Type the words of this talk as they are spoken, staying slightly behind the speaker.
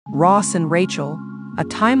Ross and Rachel, a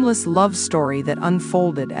timeless love story that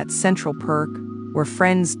unfolded at Central Perk, where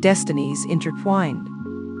friends' destinies intertwined.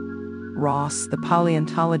 Ross, the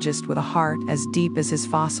paleontologist with a heart as deep as his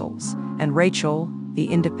fossils, and Rachel, the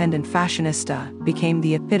independent fashionista, became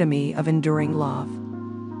the epitome of enduring love.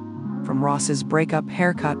 From Ross's breakup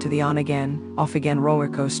haircut to the on-again, off-again roller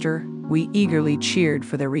coaster, we eagerly cheered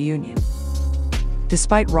for their reunion.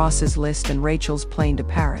 Despite Ross's list and Rachel's plane to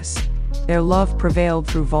Paris, their love prevailed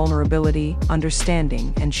through vulnerability,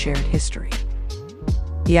 understanding, and shared history.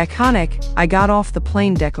 The iconic "I got off the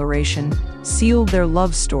plane" declaration sealed their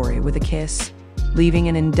love story with a kiss, leaving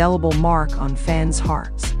an indelible mark on fans'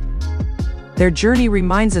 hearts. Their journey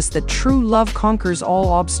reminds us that true love conquers all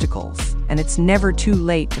obstacles, and it's never too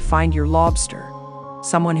late to find your lobster,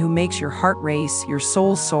 someone who makes your heart race, your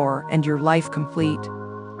soul soar, and your life complete.